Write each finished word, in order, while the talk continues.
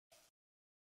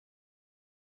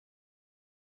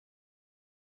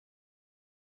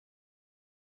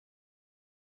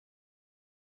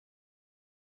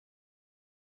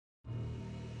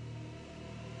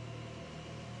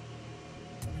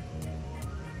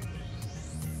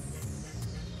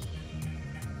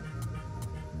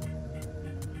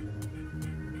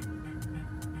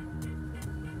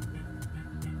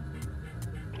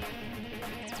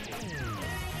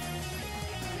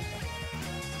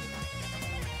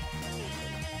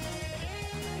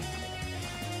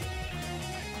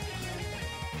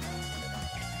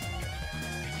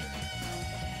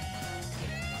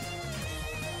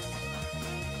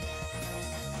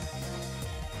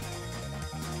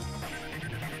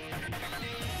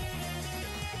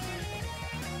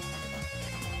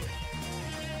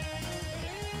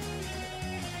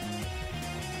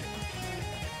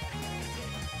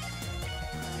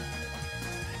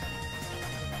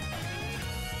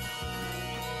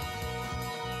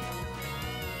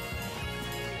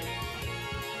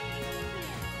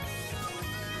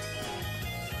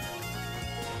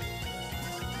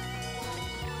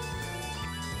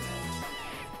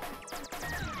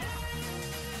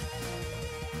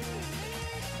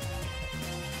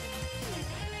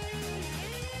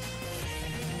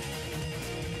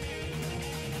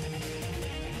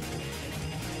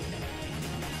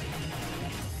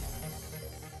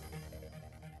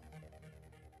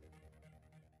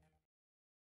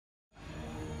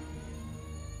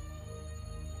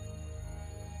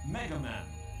Megaman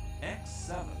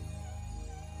X7.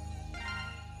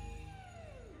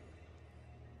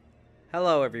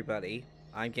 Hello everybody,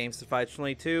 I'm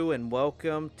GameStuff522 and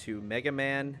welcome to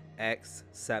Megaman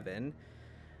X7.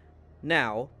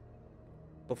 Now,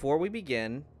 before we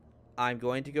begin, I'm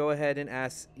going to go ahead and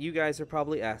ask, you guys are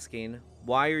probably asking,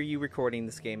 why are you recording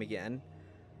this game again?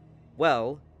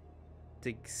 Well,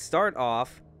 to start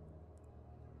off,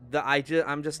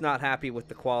 I'm just not happy with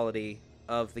the quality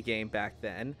of the game back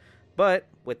then. But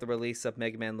with the release of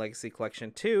Mega Man Legacy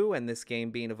Collection 2 and this game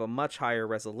being of a much higher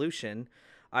resolution,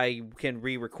 I can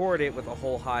re-record it with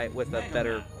a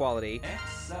better quality.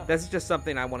 That's just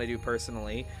something I want to do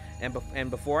personally.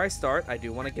 And before I start, I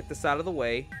do want to get this out of the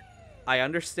way. I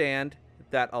understand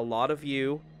that a lot of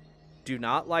you do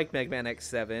not like Mega Man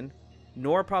X7,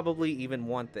 nor probably even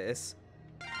want this.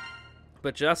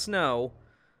 But just know,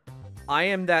 I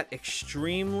am that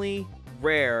extremely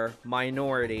rare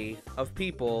minority of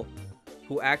people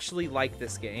who actually like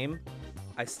this game.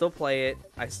 I still play it,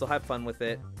 I still have fun with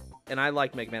it, and I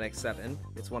like Mega Man X7.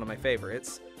 It's one of my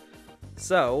favorites.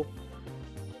 So,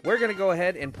 we're going to go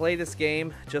ahead and play this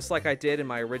game just like I did in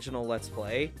my original Let's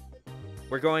Play.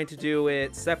 We're going to do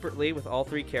it separately with all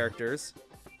three characters.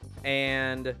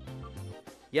 And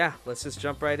yeah, let's just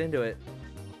jump right into it.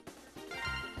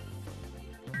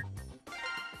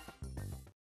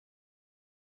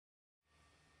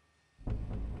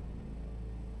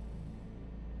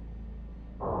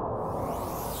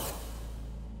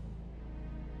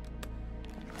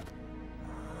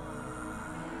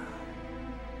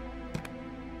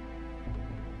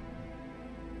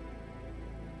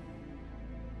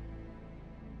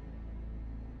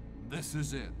 This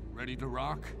is it. Ready to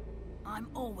rock? I'm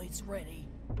always ready.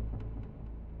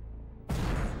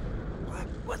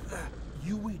 What the?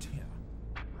 You wait here.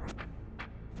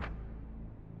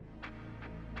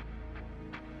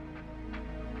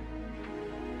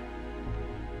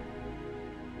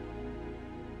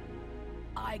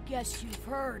 I guess you've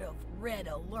heard of Red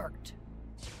Alert.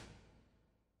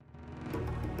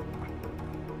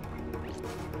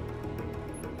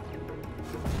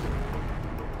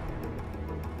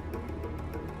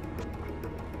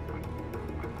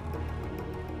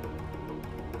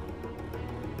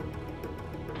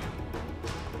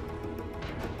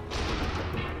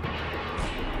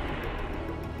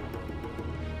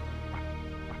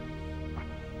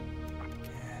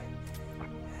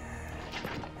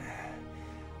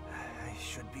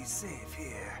 Safe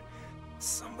here.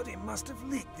 Somebody must have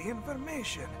leaked the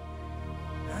information.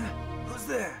 Huh? Who's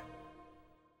there?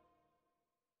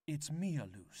 It's Mia,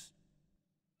 Luce.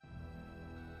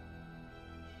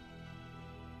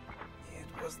 It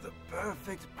was the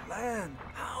perfect plan.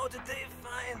 How did they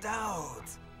find out?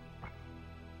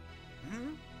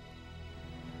 Hmm?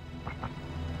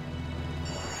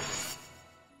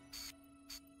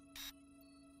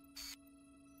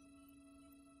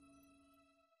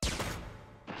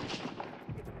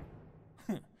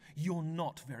 You're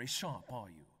not very sharp, are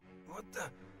you? What the?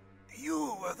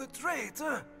 You were the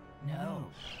traitor? No.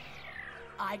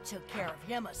 I took care of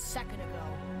him a second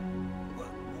ago.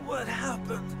 What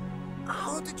happened?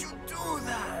 How did you do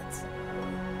that?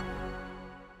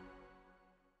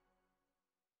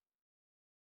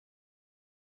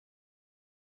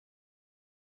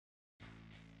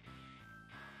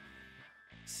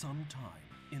 Sometime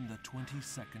in the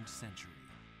 22nd century.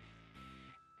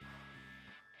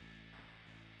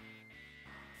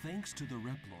 Thanks to the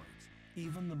Reploids,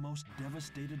 even the most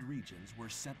devastated regions were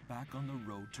set back on the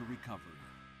road to recovery.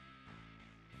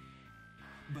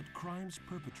 But crimes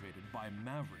perpetrated by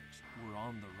Mavericks were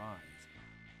on the rise.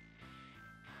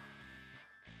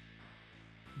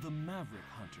 The Maverick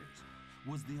Hunters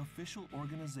was the official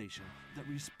organization that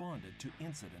responded to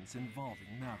incidents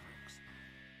involving Mavericks.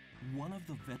 One of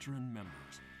the veteran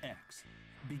members, X,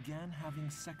 began having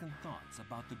second thoughts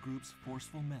about the group's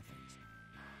forceful methods.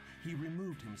 He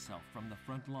removed himself from the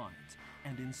front lines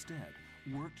and instead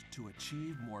worked to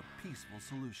achieve more peaceful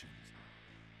solutions.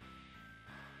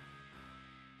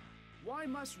 Why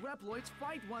must Reploids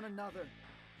fight one another?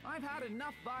 I've had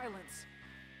enough violence.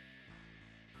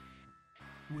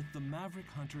 With the Maverick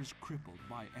Hunters crippled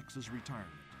by X's retirement,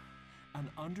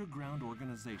 an underground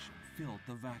organization filled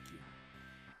the vacuum.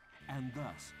 And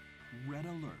thus, Red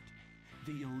Alert,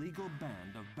 the illegal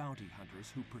band of bounty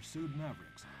hunters who pursued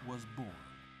Mavericks, was born.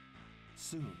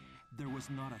 Soon, there was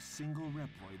not a single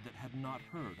Reploid that had not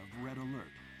heard of Red Alert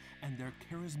and their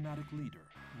charismatic leader,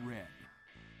 Red.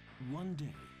 One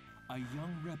day, a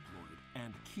young Reploid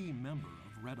and key member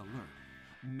of Red Alert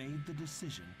made the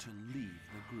decision to leave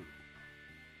the group.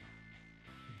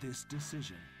 This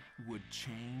decision would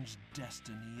change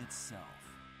destiny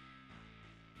itself.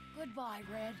 Goodbye,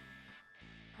 Red.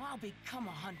 I'll become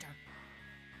a hunter.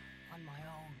 On my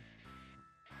own.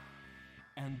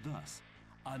 And thus,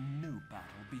 a new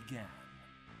battle began.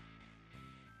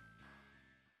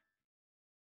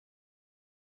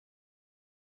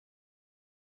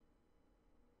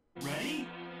 Ready?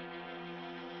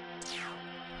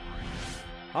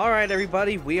 Alright,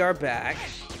 everybody, we are back.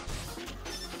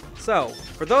 So,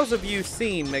 for those of you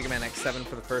seen Mega Man X7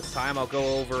 for the first time, I'll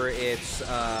go over its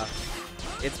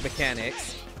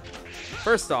mechanics.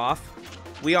 First off,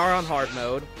 we are on hard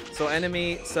mode,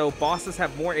 so bosses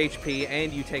have more HP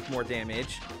and you take more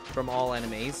damage from all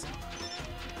enemies.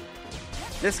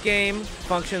 This game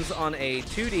functions on a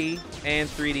 2D and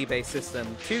 3D based system.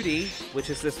 2D,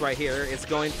 which is this right here, is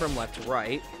going from left to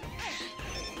right.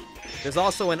 There's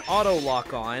also an auto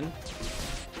lock on,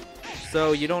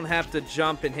 so you don't have to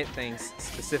jump and hit things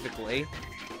specifically.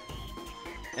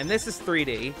 And this is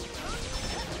 3D.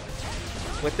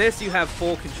 With this, you have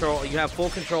full control. You have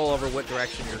full control over what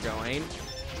direction you're going.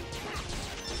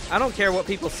 I don't care what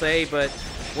people say, but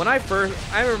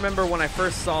I remember when I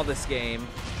first saw this game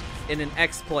in an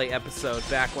X-Play episode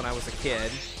back when I was a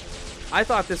kid. I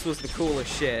thought this was the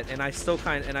coolest shit, and I still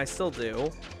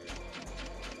do.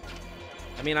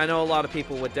 I mean, I know a lot of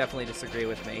people would definitely disagree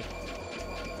with me.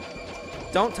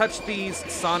 Don't touch these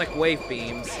sonic wave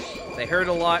beams. They hurt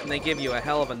a lot and they give you a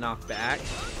hell of a knockback.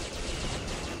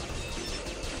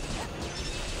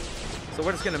 So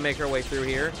we're just going to make our way through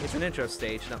here. It's an intro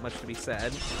stage, not much to be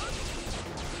said.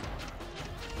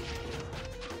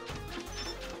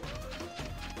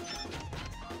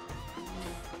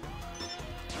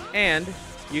 And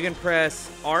you can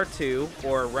press R2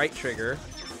 or right trigger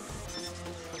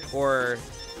or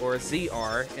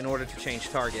ZR in order to change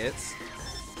targets.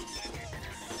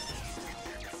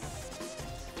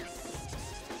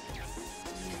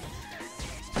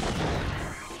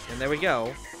 And there we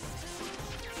go.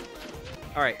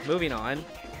 Alright, moving on.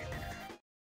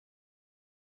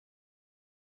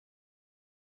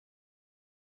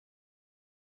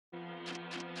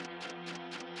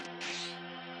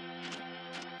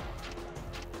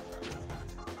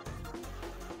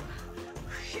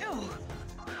 Phew!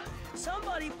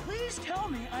 Somebody please tell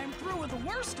me I'm through with the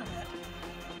worst of it.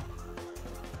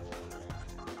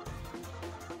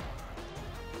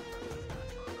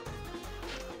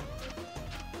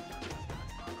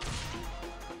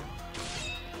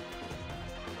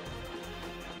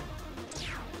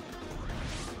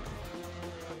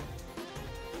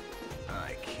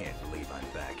 I can't believe I'm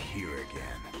back here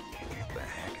again. What the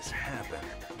heck has happened?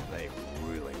 They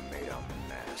really made a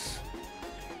mess.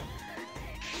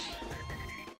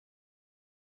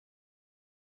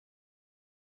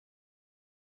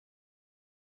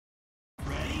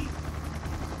 Ready?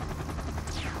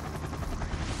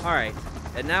 Alright,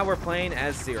 and now we're playing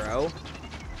as Zero.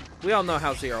 We all know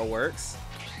how Zero works.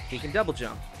 He can double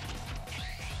jump.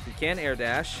 He can air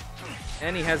dash.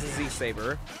 And he has a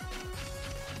Z-Saber.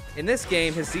 In this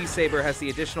game, his Z-Saber has the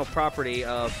additional property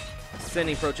of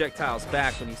sending projectiles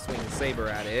back when you swing the saber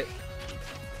at it.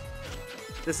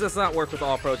 This does not work with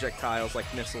all projectiles,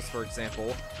 like missiles, for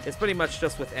example. It's pretty much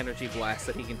just with energy blasts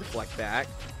that he can deflect back.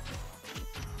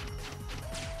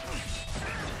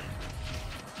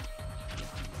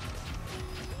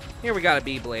 Here we got a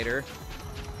B-Blader.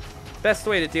 Best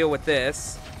way to deal with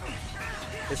this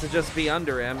is to just be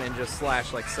under him and just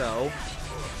slash like so.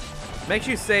 Makes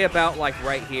you stay about like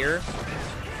right here.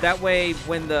 That way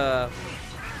when the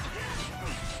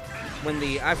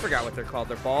I forgot what they're called,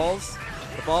 they're balls.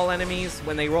 The ball enemies,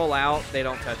 when they roll out, they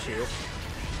don't touch you.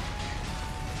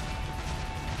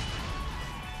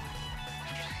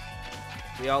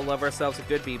 We all love ourselves a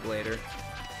good B-Blader.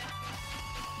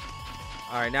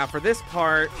 Alright, now for this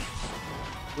part,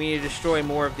 we need to destroy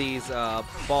more of these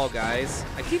ball guys.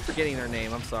 I keep forgetting their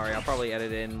name, I'm sorry. I'll probably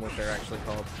edit in what they're actually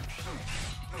called.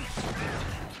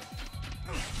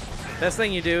 Best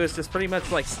thing you do is just pretty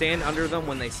much like stand under them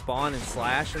when they spawn and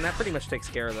slash, and that pretty much takes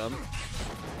care of them.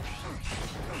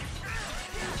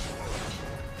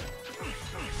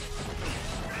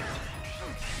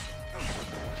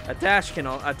 A dash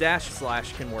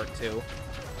slash can work too.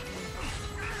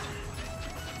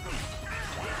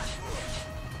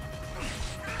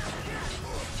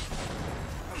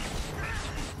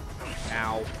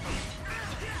 Ow.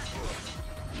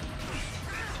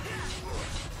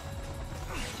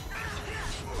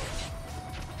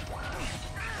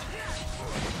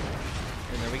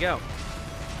 And there we go.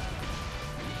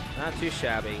 Not too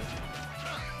shabby.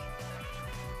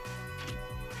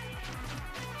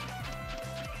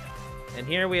 And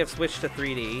here we have switched to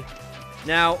 3D.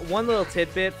 Now, one little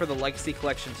tidbit for the Legacy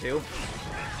Collection 2.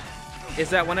 is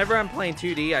that whenever I'm playing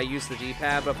 2D, I use the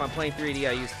D-pad, but if I'm playing 3D,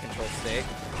 I use the control stick.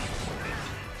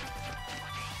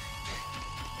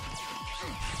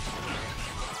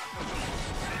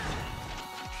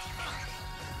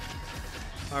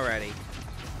 Alrighty.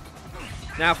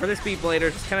 Now for this Beat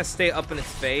Blader, just kind of stay up in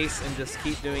its face and just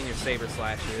keep doing your saber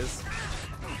slashes.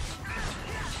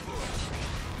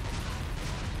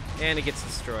 And it gets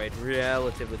destroyed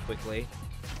relatively quickly.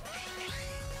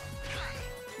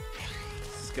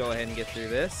 Let's go ahead and get through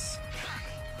this.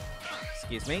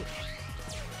 Excuse me.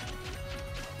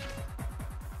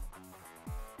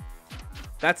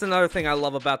 That's another thing I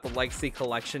love about the Legacy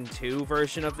Collection 2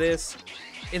 version of this.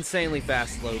 Insanely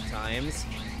fast load times.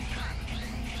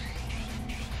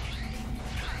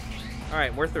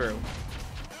 Alright, we're through.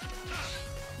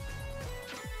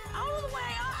 Out of the way!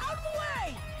 Out of the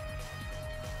way!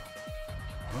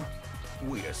 Huh?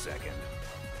 Wait a second.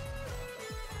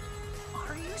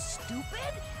 Are you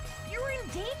stupid? You're in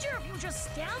danger if you just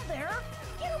stand there.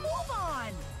 Get a move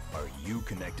on! Are you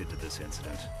connected to this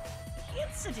incident?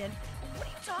 Incident? What are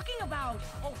you talking about?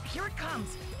 Oh, here it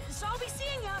comes. So I'll be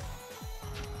seeing ya.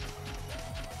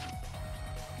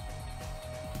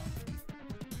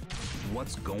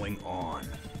 What's going on?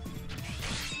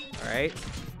 Alright.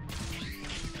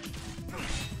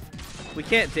 We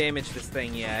can't damage this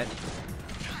thing yet.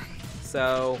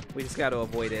 So, we just gotta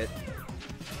avoid it.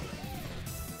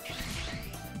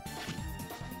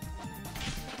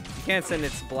 You can't send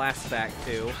its blast back,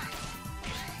 too.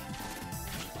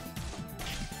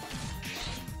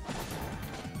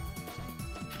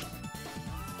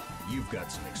 You've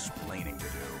got some explaining to do.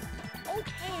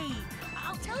 Okay,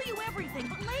 I'll tell you everything,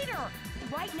 but later.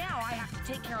 Right now, I have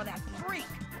to take care of that freak.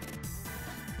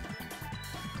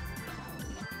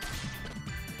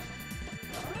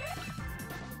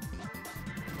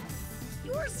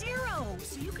 You're Zero,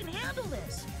 so you can handle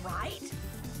this, right?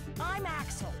 I'm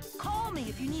Axel. Call me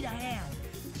if you need a hand.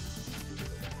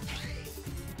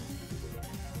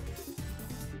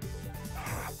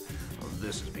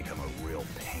 This has become a real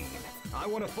pain. I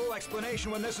want a full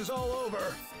explanation when this is all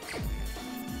over.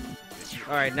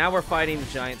 Alright, now we're fighting the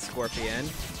giant scorpion.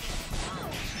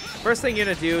 First thing you're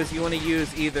going to do is you want to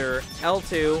use either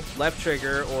L2, left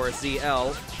trigger, or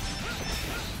ZL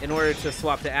in order to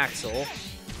swap to Axel.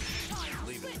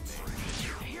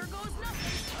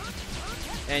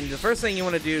 And the first thing you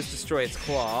want to do is destroy its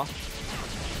claw.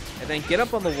 And then get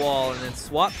up on the wall and then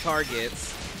swap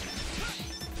targets.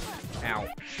 Ow.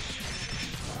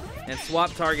 And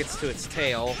swap targets to its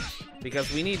tail,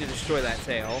 because we need to destroy that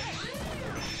tail.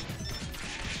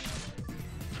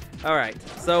 Alright,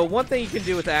 so one thing you can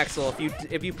do with Axel,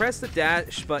 if you press the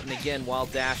dash button again while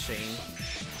dashing,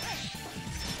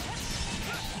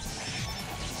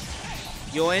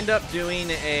 you'll end up doing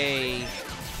a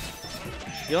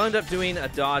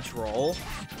dodge roll.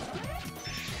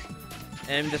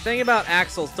 And the thing about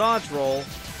Axel's dodge roll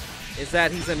is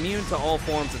that he's immune to all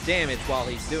forms of damage while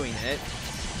he's doing it.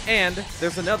 And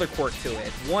there's another quirk to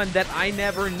it, one that I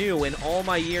never knew in all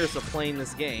my years of playing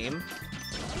this game.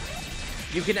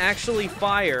 You can actually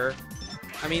fire.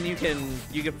 I mean, you can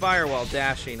fire while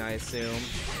dashing, I assume.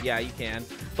 Yeah, you can.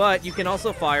 But you can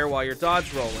also fire while you're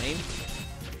dodge rolling.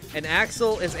 And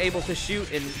Axel is able to shoot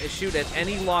at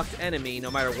any locked enemy, no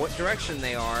matter what direction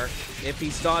they are, if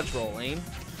he's dodge rolling.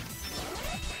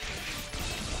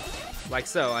 Like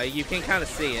so. You can kind of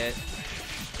see it.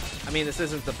 I mean, this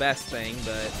isn't the best thing,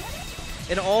 but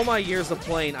in all my years of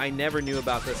playing, I never knew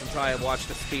about this until I watched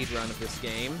a speedrun of this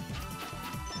game.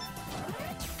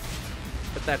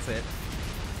 But that's it.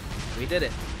 We did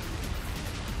it.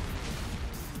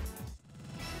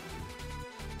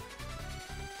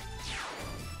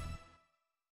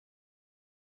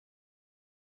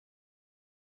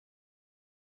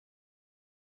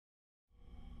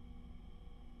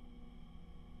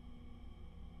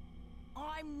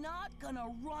 I'm not gonna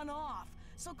run off.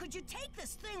 So could you take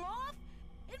this thing off?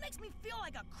 It makes me feel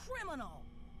like a criminal.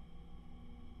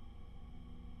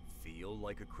 Feel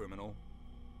like a criminal?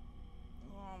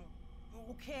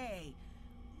 Okay.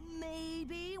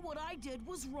 Maybe what I did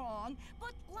was wrong,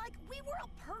 but, like, we were a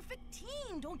perfect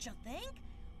team, don't you think?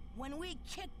 When we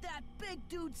kicked that big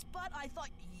dude's butt, I thought,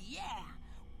 yeah,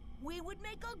 we would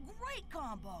make a great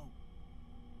combo.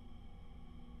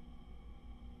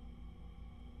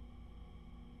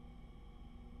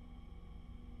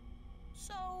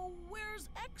 So, where's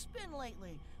X been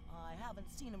lately? I haven't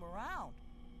seen him around.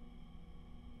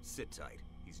 Sit tight.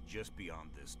 He's just beyond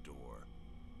this door.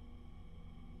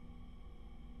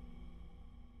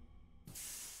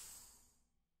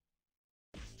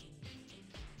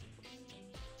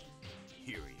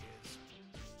 Here he is.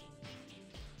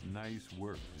 Nice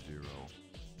work, Zero.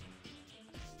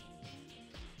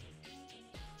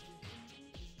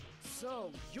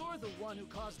 So, you're the one who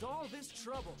caused all this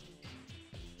trouble.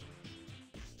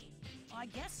 I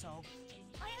guess so.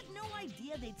 I had no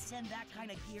idea they'd send that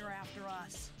kind of gear after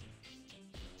us.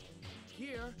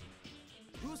 Here?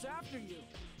 Who's after you?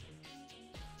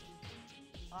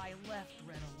 I left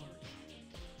Red Alert.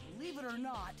 Believe it or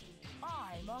not,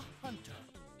 I'm a hunter.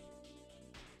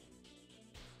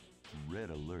 Red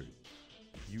Alert?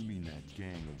 You mean that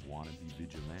gang of wannabe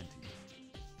vigilantes?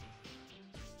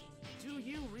 Do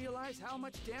you realize how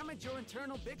much damage your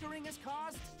internal bickering has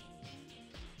caused?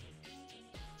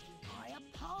 I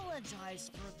apologize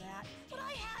for that, but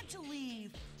I had to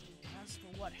leave. As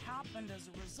for what happened as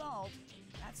a result,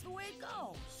 that's the way it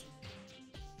goes.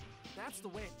 That's the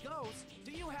way it goes.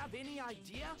 Do you have any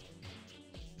idea?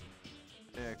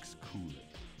 X cool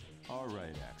it. All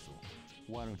right, Axel.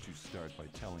 Why don't you start by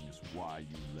telling us why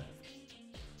you left?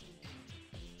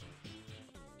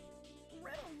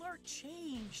 Red Alert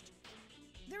changed.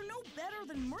 They're no better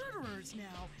than murderers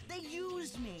now. They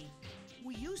used me.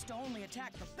 We used to only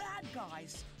attack the bad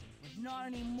guys, but not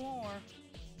anymore.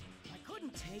 I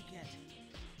couldn't take it.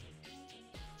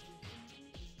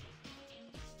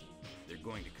 They're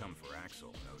going to come for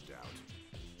Axel, no doubt.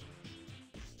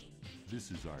 This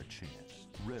is our chance.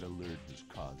 Red Alert has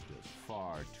caused us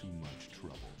far too much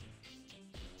trouble.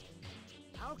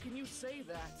 How can you say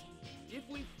that? If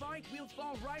we fight, we'll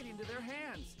fall right into their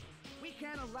hands. We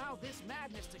can't allow this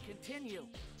madness to continue.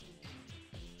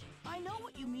 I know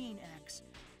what you mean, X,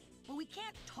 but we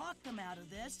can't talk them out of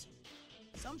this.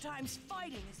 Sometimes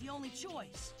fighting is the only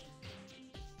choice.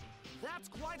 That's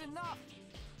quite enough.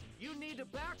 You need to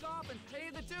back off and pay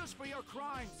the dues for your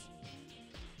crimes.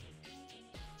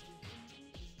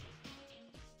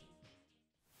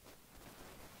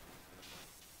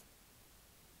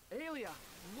 Aelia,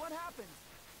 what happened?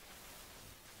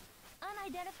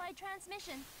 Unidentified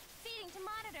transmission. Feeding to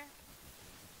monitor.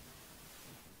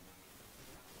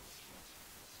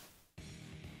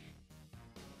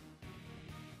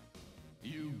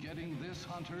 You getting this,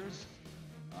 hunters?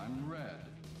 I'm Red,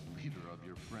 leader of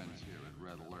your friends here at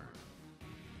Red Alert.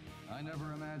 I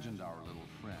never imagined our little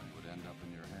friend would end up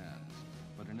in your hands,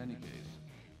 but in any case,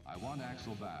 I want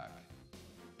Axel back.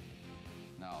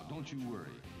 Now, don't you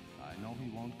worry. I know he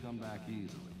won't come back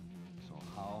easily. So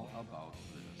how about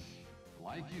this?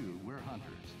 Like you, we're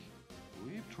hunters.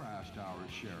 We've trashed our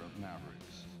share of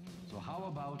Mavericks. So how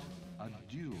about a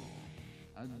duel?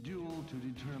 A duel to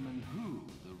determine who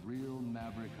the real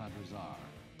Maverick hunters are.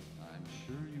 I'm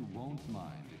sure you won't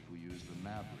mind if we use the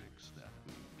Mavericks that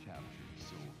we've captured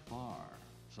so far.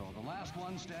 So the last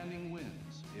one standing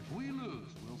wins. If we lose,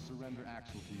 we'll surrender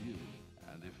Axel to you.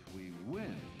 And if we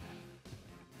win,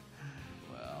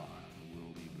 well,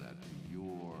 we'll leave that to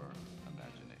your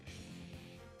imagination.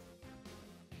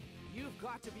 You've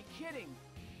got to be kidding.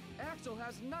 Axel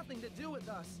has nothing to do with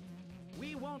us.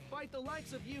 We won't fight the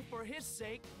likes of you for his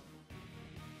sake.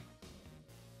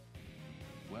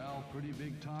 Well, pretty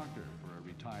big talker for a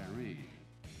retiree.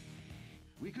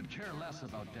 We could care less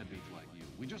about deadbeats like you.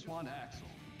 We just want Axel.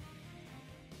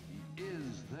 He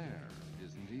is there,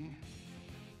 isn't he?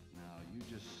 Now, you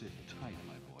just sit tight,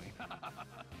 my boy.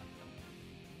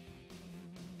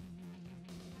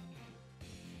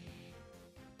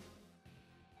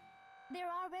 They're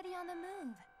already on the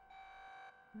move.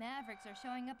 Mavericks are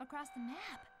showing up across the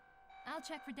map. I'll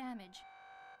check for damage.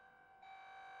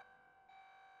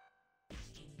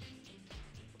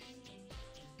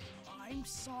 I'm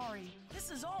sorry.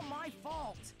 This is all my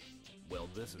fault. Well,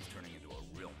 this is turning into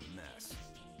a real mess.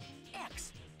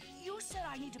 X, you said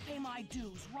I need to pay my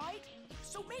dues, right?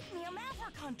 So make me a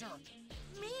Maverick Hunter.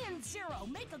 Me and Zero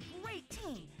make a great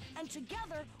team, and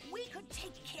together we could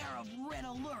take care of Red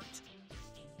Alert.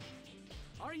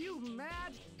 Are you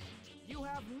mad? You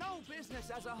have no business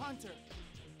as a hunter.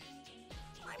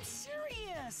 I'm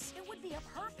serious. It would be a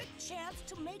perfect chance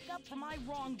to make up for my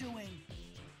wrongdoing.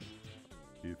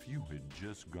 If you had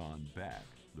just gone back,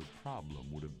 the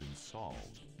problem would have been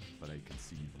solved. But I can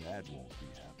see that won't be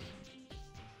happening.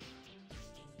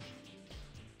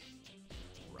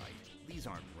 Right. These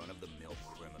aren't run-of-the-mill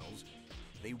criminals.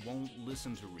 They won't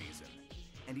listen to reason.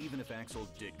 And even if Axel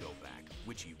did go back,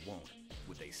 which he won't,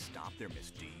 would they stop their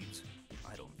misdeeds?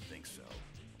 I don't think so.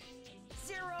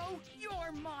 Zero,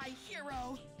 you're my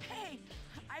hero. Hey,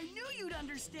 I knew you'd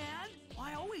understand.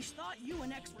 I always thought you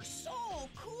and X were so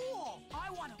cool. I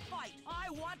want to fight.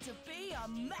 I want to be a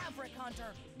Maverick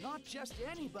Hunter. Not just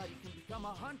anybody can become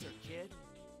a hunter, kid.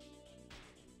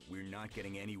 We're not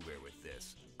getting anywhere with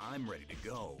this. I'm ready to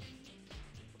go.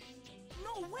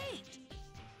 No, wait.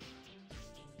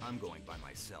 I'm going by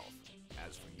myself.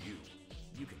 As for you,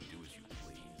 you can do as you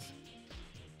please.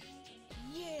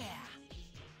 Yeah.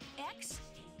 X.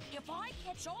 If I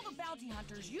catch all the bounty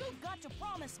hunters, you've got to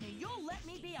promise me you'll let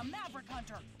me be a Maverick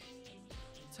hunter.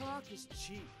 Talk is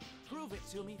cheap. Prove it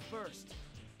to me first.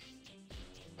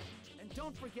 And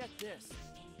don't forget this.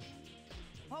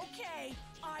 Okay,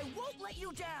 I won't let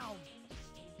you down.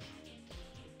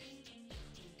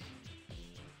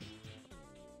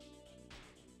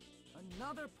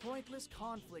 Another pointless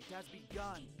conflict has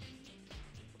begun.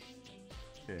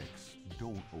 X,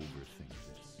 don't overthink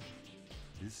this.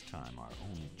 This time our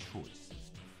only choice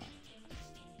is to fight.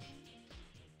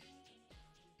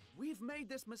 We've made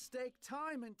this mistake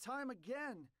time and time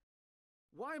again.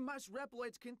 Why must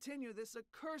Reploids continue this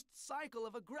accursed cycle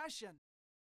of aggression?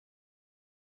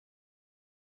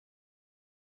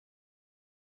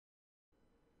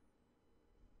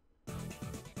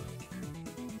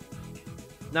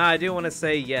 Now, I do want to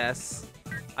say yes.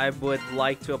 I would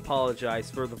like to apologize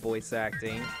for the voice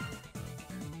acting.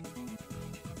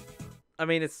 I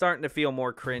mean, it's starting to feel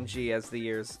more cringy as the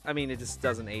years... I mean, it just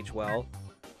doesn't age well.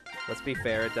 Let's be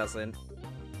fair, it doesn't.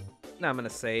 Now I'm going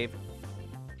to save.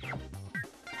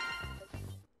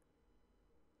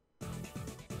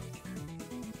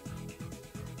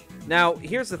 Now,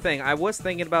 here's the thing. I was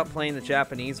thinking about playing the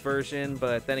Japanese version,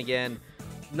 but then again,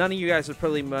 none of you guys would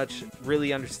pretty much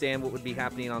really understand what would be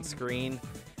happening on screen.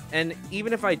 And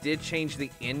even if I did change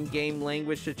the in-game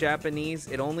language to Japanese,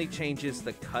 it only changes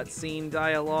the cutscene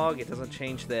dialogue. It doesn't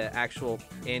change the actual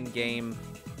in-game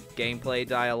gameplay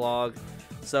dialogue.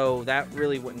 So that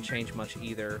really wouldn't change much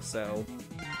either. So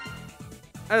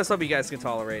I just hope you guys can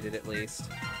tolerate it at least.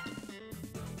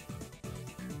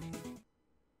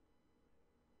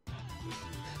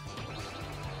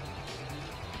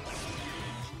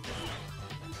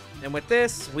 And with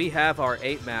this, we have our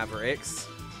 8 Mavericks.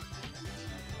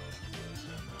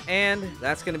 And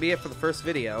that's going to be it for the first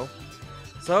video.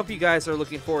 So I hope you guys are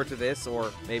looking forward to this,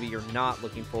 or maybe you're not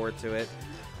looking forward to it.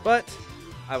 But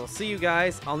I will see you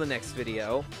guys on the next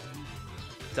video.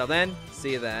 Till then,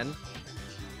 see you then.